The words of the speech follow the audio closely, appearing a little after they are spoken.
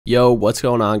Yo, what's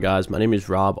going on, guys? My name is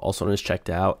Rob, also known as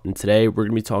Checked Out, and today we're going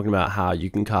to be talking about how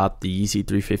you can cop the YEEZY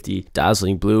 350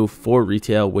 Dazzling Blue for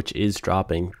retail, which is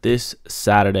dropping this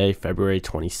Saturday, February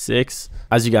 26th.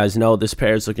 As you guys know, this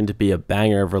pair is looking to be a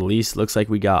banger of release. Looks like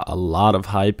we got a lot of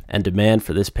hype and demand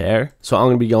for this pair. So I'm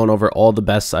going to be going over all the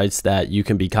best sites that you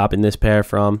can be copying this pair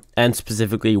from, and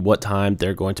specifically what time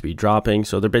they're going to be dropping.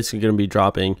 So they're basically going to be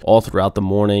dropping all throughout the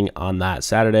morning on that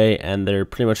Saturday, and they're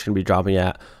pretty much going to be dropping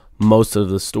at most of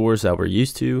the stores that we're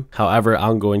used to. However,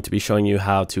 I'm going to be showing you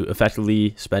how to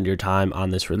effectively spend your time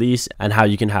on this release and how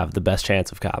you can have the best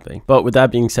chance of copying. But with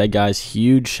that being said, guys,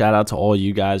 huge shout out to all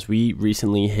you guys. We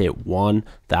recently hit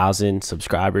 1,000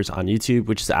 subscribers on YouTube,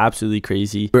 which is absolutely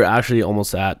crazy. We're actually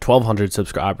almost at 1,200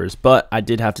 subscribers, but I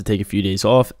did have to take a few days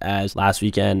off as last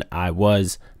weekend I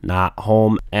was not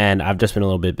home and I've just been a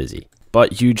little bit busy.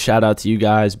 But huge shout out to you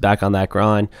guys, back on that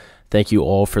grind. Thank you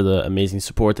all for the amazing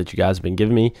support that you guys have been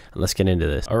giving me, and let's get into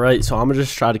this. All right, so I'm gonna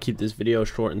just try to keep this video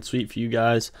short and sweet for you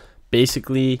guys.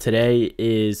 Basically, today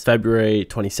is February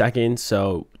 22nd,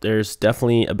 so there's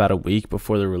definitely about a week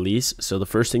before the release. So the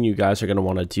first thing you guys are going to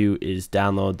want to do is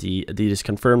download the Adidas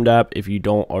Confirmed app if you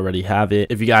don't already have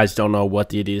it. If you guys don't know what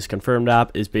the Adidas Confirmed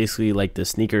app is, basically like the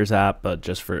sneakers app, but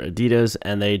just for Adidas,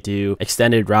 and they do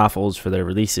extended raffles for their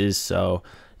releases. So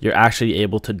you're actually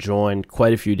able to join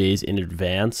quite a few days in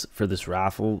advance for this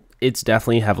raffle. It's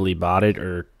definitely heavily botted,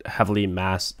 or heavily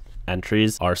mass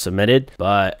entries are submitted,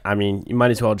 but I mean, you might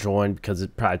as well join because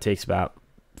it probably takes about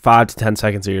 5 to 10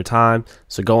 seconds of your time.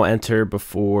 So go enter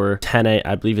before 10 a.m.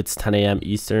 I believe it's 10 a.m.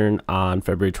 Eastern on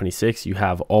February 26th. You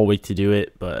have all week to do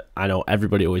it, but I know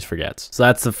everybody always forgets. So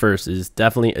that's the first, is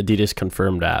definitely Adidas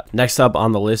Confirmed app. Next up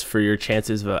on the list for your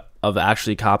chances of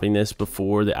actually copying this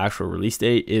before the actual release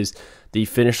date is the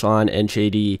Finish Line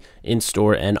NJD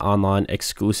in-store and online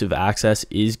exclusive access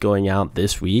is going out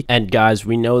this week. And guys,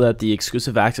 we know that the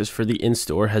exclusive access for the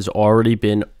in-store has already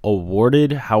been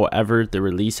awarded. However, the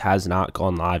release has not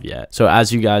gone live yet. So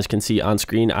as you guys can see on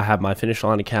screen, I have my Finish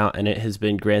Line account and it has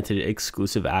been granted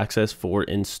exclusive access for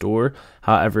in-store.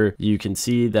 However, you can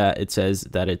see that it says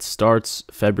that it starts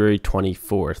February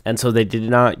 24th. And so they did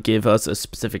not give us a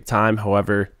specific time.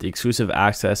 However, the exclusive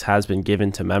access has been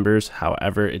given to members.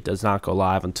 However, it does not go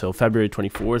live until February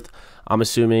 24th. I'm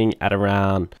assuming at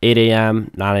around 8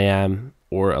 a.m., 9 a.m.,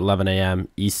 or 11 a.m.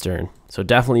 Eastern. So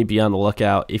definitely be on the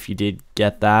lookout if you did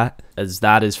get that, as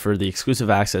that is for the exclusive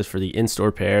access for the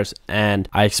in-store pairs. And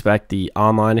I expect the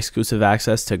online exclusive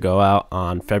access to go out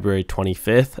on February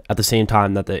 25th at the same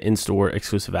time that the in-store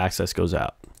exclusive access goes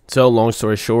out. So long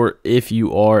story short, if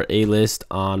you are a list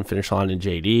on Finish Line and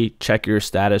JD, check your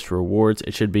status rewards.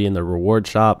 It should be in the reward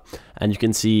shop, and you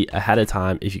can see ahead of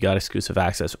time if you got exclusive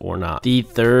access or not. The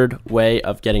third way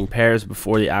of getting pairs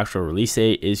before the actual release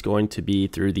date is going to be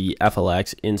through the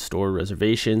FLX in-store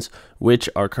reservations, which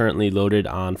are currently loaded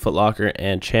on Foot Locker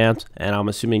and Champs, and I'm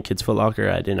assuming Kids Foot Locker.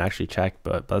 I didn't actually check,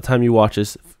 but by the time you watch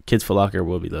this, Kids Foot Locker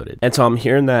will be loaded. And so I'm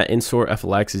hearing that in-store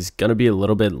FLX is going to be a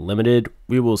little bit limited.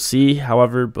 We will see,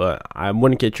 however, but I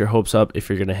wouldn't get your hopes up if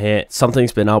you're going to hit.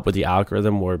 Something's been up with the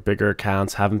algorithm where bigger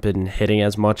accounts haven't been hitting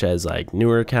as much as like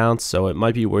newer accounts. So it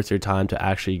might be worth your time to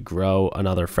actually grow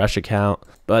another fresh account.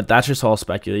 But that's just all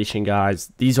speculation,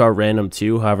 guys. These are random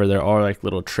too. However, there are like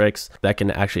little tricks that can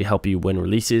actually help you win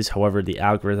releases. However, the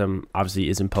algorithm obviously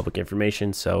isn't public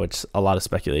information, so it's a lot of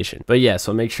speculation. But yeah,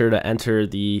 so make sure to enter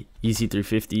the YEEZY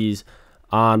 350s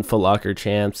on Foot Locker,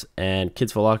 Champs, and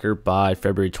Kids Foot Locker by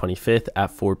February 25th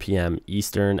at 4 p.m.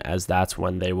 Eastern, as that's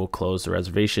when they will close the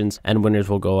reservations, and winners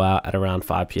will go out at around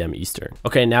 5 p.m. Eastern.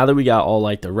 Okay, now that we got all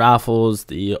like the raffles,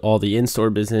 all the in-store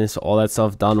business, all that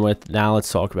stuff done with, now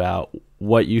let's talk about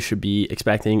what you should be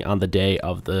expecting on the day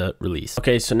of the release.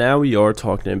 Okay, so now we are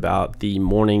talking about the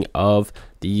morning of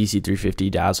the YEEZY 350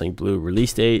 Dazzling Blue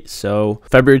release date. So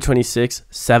February 26th,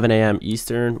 7 a.m.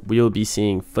 Eastern, we will be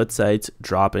seeing Foot Sites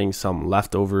dropping some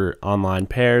leftover online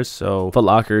pairs. So Foot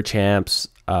Locker, Champs,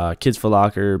 Kids Foot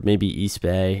Locker, maybe East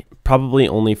Bay. Probably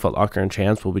only Foot Locker and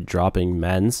Champs will be dropping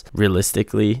men's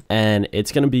realistically, and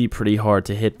it's going to be pretty hard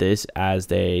to hit this as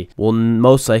they will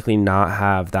most likely not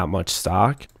have that much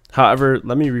stock. However,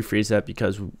 let me rephrase that,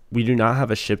 because we do not have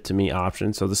a ship to me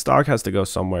option, so the stock has to go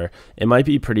somewhere. It might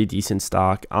be pretty decent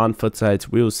stock on Foot Sites,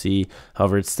 we will see.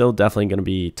 However, it's still definitely going to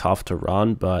be tough to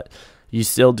run, but you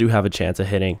still do have a chance of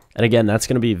hitting. And again, that's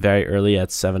going to be very early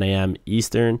at 7 a.m.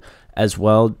 Eastern, as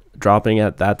well. Dropping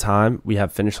at that time, we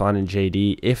have Finish Line and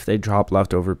JD. If they drop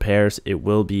leftover pairs, it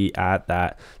will be at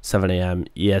that 7 a.m.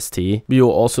 EST. We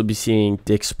will also be seeing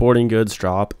Dick's Sporting Goods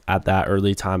drop at that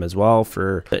early time as well.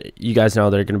 For you guys know,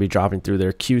 they're going to be dropping through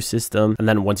their queue system, and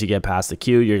then once you get past the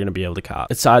queue, you're going to be able to cop.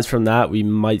 Aside from that, we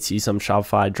might see some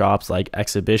Shopify drops like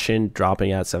Exhibition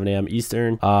dropping at 7 a.m.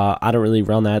 Eastern. I don't really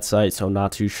run that site, so I'm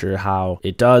not too sure how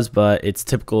it does, but it's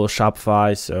typical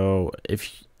Shopify. So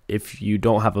if you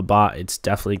don't have a bot, it's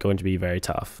definitely going to be very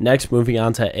tough. Next, moving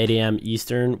on to 8 a.m.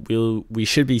 Eastern, we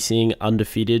should be seeing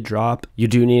Undefeated drop. You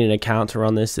do need an account to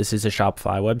run this. This is a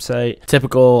Shopify website.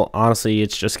 Typical, honestly,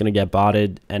 it's just going to get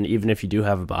botted, and even if you do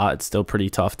have a bot, it's still pretty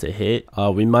tough to hit.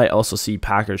 We might also see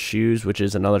Packers Shoes, which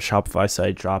is another Shopify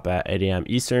site, drop at 8 a.m.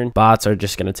 Eastern. Bots are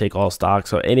just going to take all stock.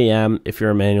 So 8 a.m., if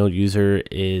you're a manual user,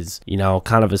 is, you know,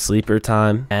 kind of a sleeper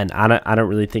time, and I don't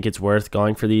really think it's worth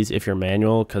going for these if you're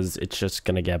manual, because it's just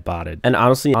going to get botted. And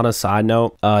honestly, on a side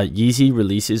note, YEEZY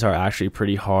releases are actually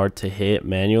pretty hard to hit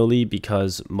manually,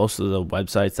 because most of the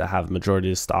websites that have majority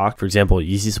of stock, for example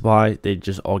YEEZY Supply, they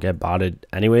just all get botted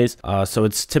anyways. So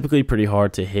it's typically pretty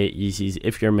hard to hit YEEZYs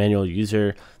if you're a manual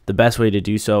user. The best way to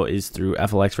do so is through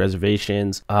FLX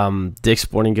reservations. Dick's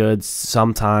Sporting Goods,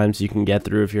 sometimes you can get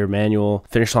through if you're manual.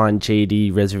 Finish Line,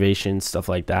 JD reservations, stuff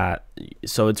like that.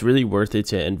 So it's really worth it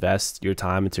to invest your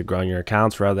time into growing your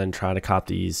accounts rather than trying to cop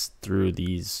these through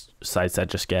these sites that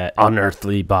just get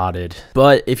unearthly botted.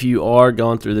 But if you are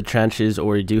going through the trenches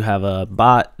or you do have a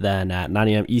bot, then at 9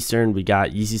 a.m. Eastern, we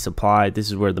got YEEZY Supply. This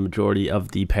is where the majority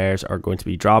of the pairs are going to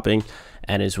be dropping,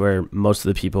 and is where most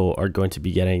of the people are going to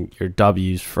be getting your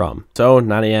W's from. So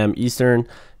 9 a.m. Eastern,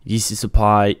 YEEZY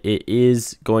Supply, it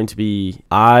is going to be,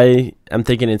 I am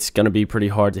thinking it's going to be pretty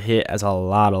hard to hit, as a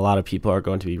lot of people are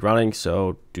going to be running.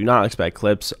 So do not expect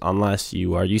clips unless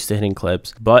you are used to hitting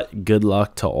clips, but good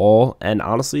luck to all. And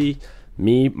honestly,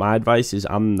 my advice is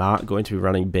I'm not going to be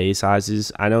running bay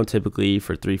sizes. I know typically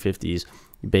for 350s,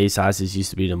 bay sizes used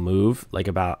to be the move, like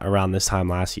about around this time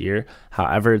last year.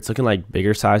 However, it's looking like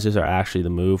bigger sizes are actually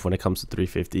the move when it comes to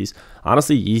 350s.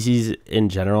 Honestly, Yeezys in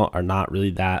general are not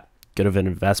really that good of an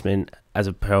investment as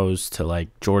opposed to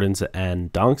like Jordans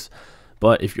and Dunks.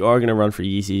 But if you are going to run for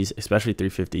Yeezys, especially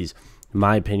 350s,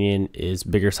 my opinion is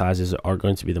bigger sizes are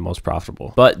going to be the most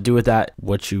profitable. But do with that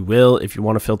what you will. If you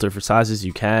want to filter for sizes,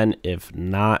 you can. If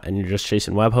not, and you're just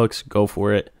chasing webhooks, go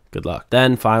for it. Good luck.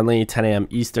 Then finally, 10 a.m.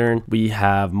 Eastern, we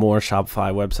have more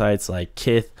Shopify websites like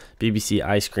Kith, BBC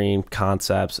Ice Cream,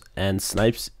 Concepts, and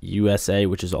Snipes USA,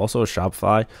 which is also a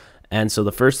Shopify. And so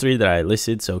the first three that I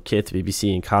listed, so Kith,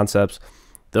 BBC, and Concepts,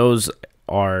 those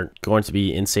are going to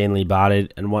be insanely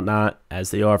botted and whatnot,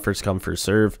 as they are first come, first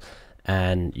serve.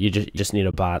 And you just need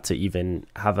a bot to even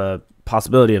have a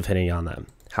possibility of hitting on them.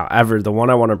 However, the one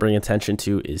I want to bring attention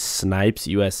to is Snipes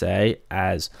USA,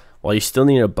 as while you still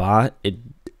need a bot,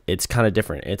 it's kind of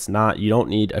different. It's not, you don't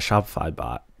need a Shopify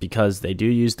bot, because they do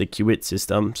use the Qt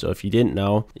system. So if you didn't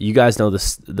know, you guys know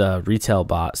the retail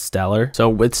bot Stellar. So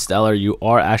with Stellar, you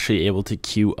are actually able to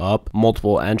queue up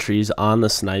multiple entries on the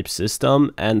Snipe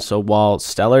system. And so while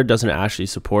Stellar doesn't actually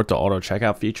support the auto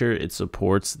checkout feature, it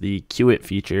supports the Qt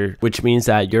feature, which means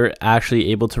that you're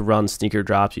actually able to run sneaker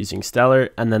drops using Stellar,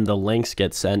 and then the links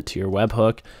get sent to your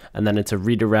webhook, and then it's a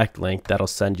redirect link that'll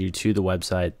send you to the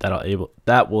website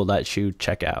that will let you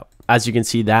check out. As you can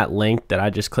see, that link that I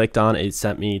just clicked on, it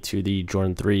sent me to the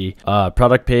Jordan 3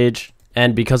 product page.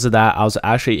 And because of that, I was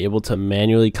actually able to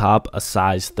manually cop a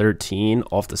size 13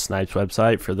 off the Snipes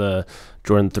website for the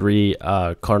Jordan 3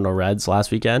 Cardinal Reds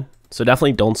last weekend. So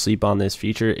definitely don't sleep on this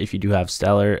feature if you do have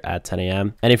Stellar at 10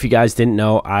 a.m. And if you guys didn't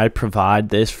know, I provide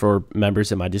this for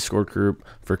members in my Discord group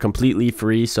for completely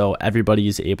free. So everybody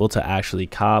is able to actually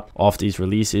cop off these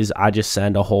releases. I just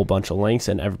send a whole bunch of links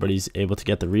and everybody's able to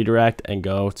get the redirect and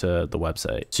go to the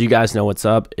website. So you guys know what's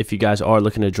up. If you guys are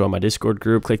looking to join my Discord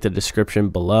group, click the description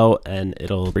below and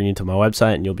it'll bring you to my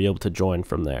website and you'll be able to join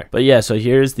from there. But yeah, so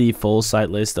here's the full site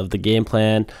list of the game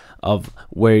plan of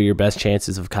where your best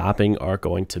chances of copying are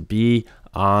going to be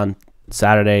on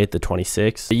Saturday the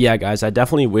 26th. But yeah guys, I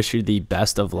definitely wish you the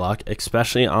best of luck,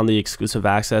 especially on the exclusive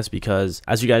access, because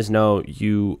as you guys know,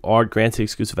 you are granted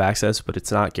exclusive access, but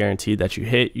it's not guaranteed that you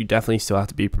hit. You definitely still have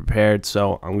to be prepared.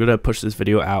 So I'm gonna push this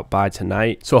video out by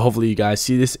tonight, so hopefully you guys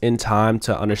see this in time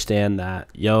to understand that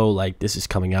like this is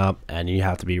coming up and you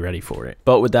have to be ready for it.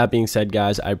 But with that being said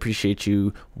guys, I appreciate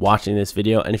you watching this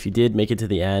video, and if you did make it to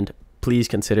the end, please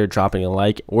consider dropping a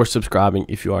like or subscribing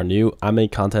if you are new. I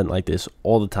make content like this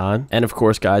all the time. And of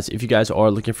course guys, if you guys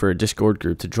are looking for a Discord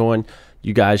group to join,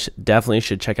 you guys definitely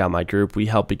should check out my group. We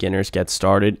help beginners get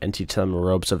started and teach them the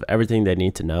ropes of everything they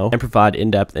need to know and provide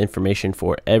in-depth information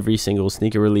for every single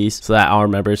sneaker release so that our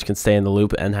members can stay in the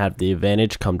loop and have the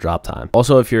advantage come drop time.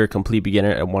 Also, if you're a complete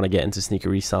beginner and want to get into sneaker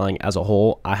reselling as a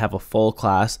whole, I have a full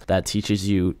class that teaches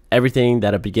you everything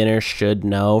that a beginner should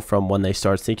know from when they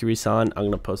start sneaker reselling. I'm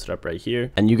going to post it up right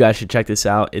here, and you guys should check this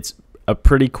out. It's a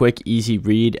pretty quick, easy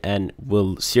read and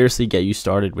will seriously get you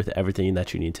started with everything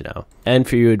that you need to know. And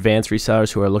for you advanced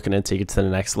resellers who are looking to take it to the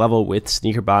next level with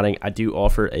sneaker botting, I do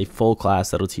offer a full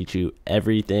class that'll teach you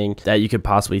everything that you could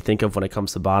possibly think of when it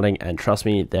comes to botting. And trust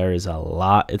me, there is a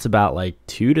lot. It's about like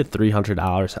 $200 to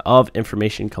 $300 of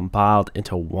information compiled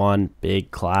into one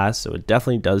big class. So it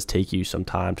definitely does take you some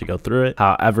time to go through it.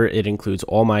 However, it includes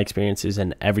all my experiences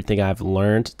and everything I've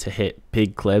learned to hit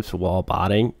big clips while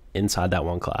botting inside that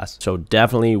one class. So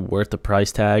definitely worth the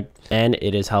price tag, and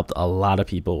it has helped a lot of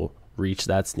people reach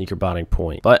that sneaker botting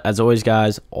point. But as always,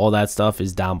 guys, all that stuff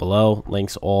is down below,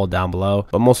 links all down below.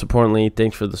 But most importantly,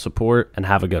 thanks for the support and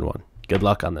have a good one. Good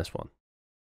luck on this one.